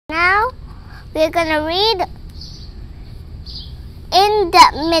Now we're gonna read in the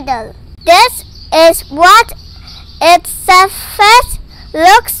middle. This is what its surface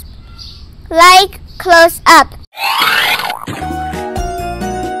looks like close up.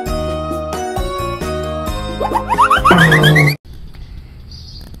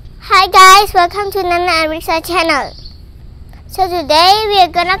 Hi guys, welcome to Nana and Resa channel. So today we are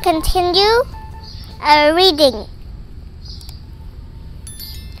gonna continue our reading.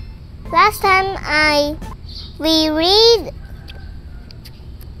 Last time we read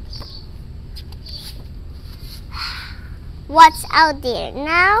what's out there.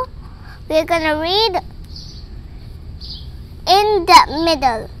 Now we're gonna read in the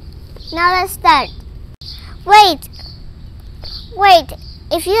middle. Now let's start. Wait,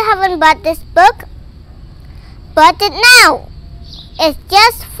 if you haven't bought this book, buy it now. It's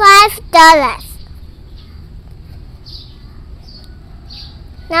just $5.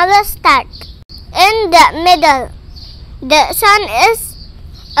 Now let's start. In the middle, the sun is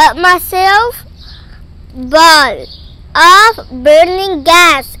a massive ball of burning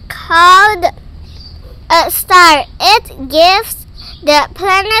gas called a star. It gives the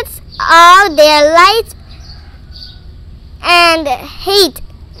planets all their light and heat.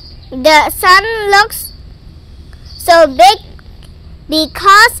 The sun looks so big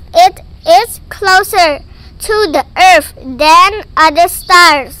because it is closer to the earth than other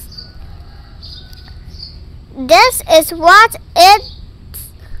stars. This is what its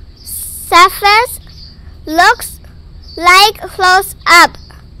surface looks like close up.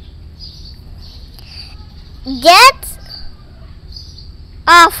 Jets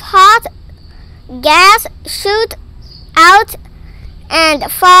of hot gas shoot out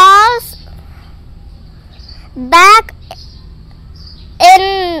and falls back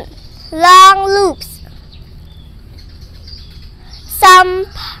in long loops. Some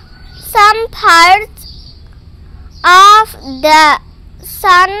parts of the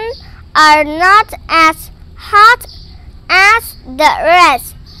sun are not as hot as the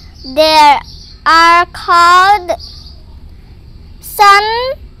rest. They are called sun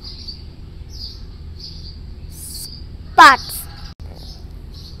spots.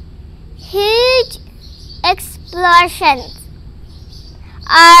 Huge explosions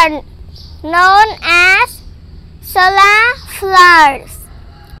are known as solar flares.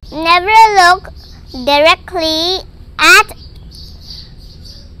 Never look directly at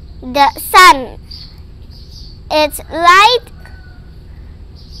the sun. Its light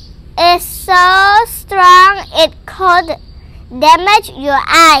is so strong it could damage your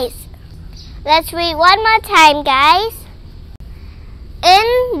eyes. Let's read one more time, guys.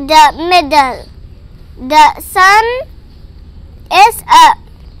 In the middle, the sun is a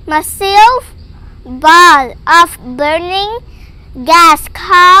massive ball of burning gas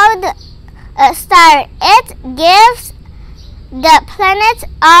called a star. It gives the planets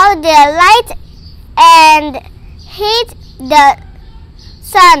all their light and heat. The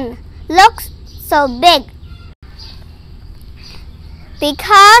sun looks so big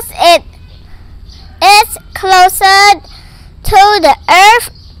because it is closer to the earth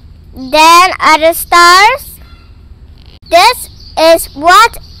than other stars. This is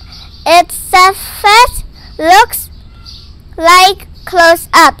what its surface looks like close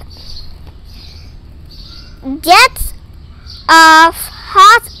up. Jets of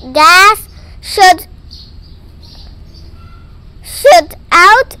hot gas shoot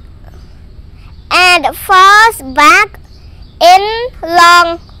out and falls back in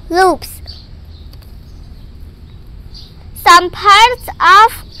long loops. Some parts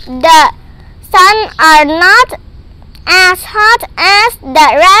of the sun are not as hot as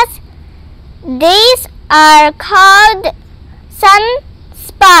the rest. These are called sun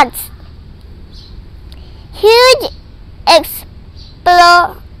spots. Huge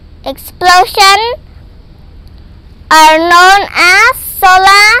explosions are known as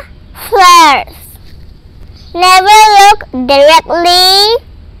solar flares. Never look directly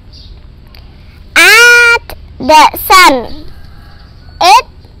at the sun.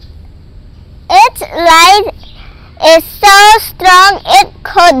 Its light is so strong it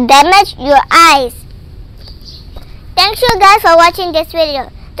could damage your eyes. Thanks you guys for watching this video.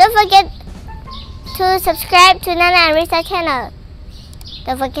 Don't forget to subscribe to Nana and Resa channel.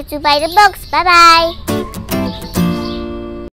 Don't forget to buy the books. Bye bye.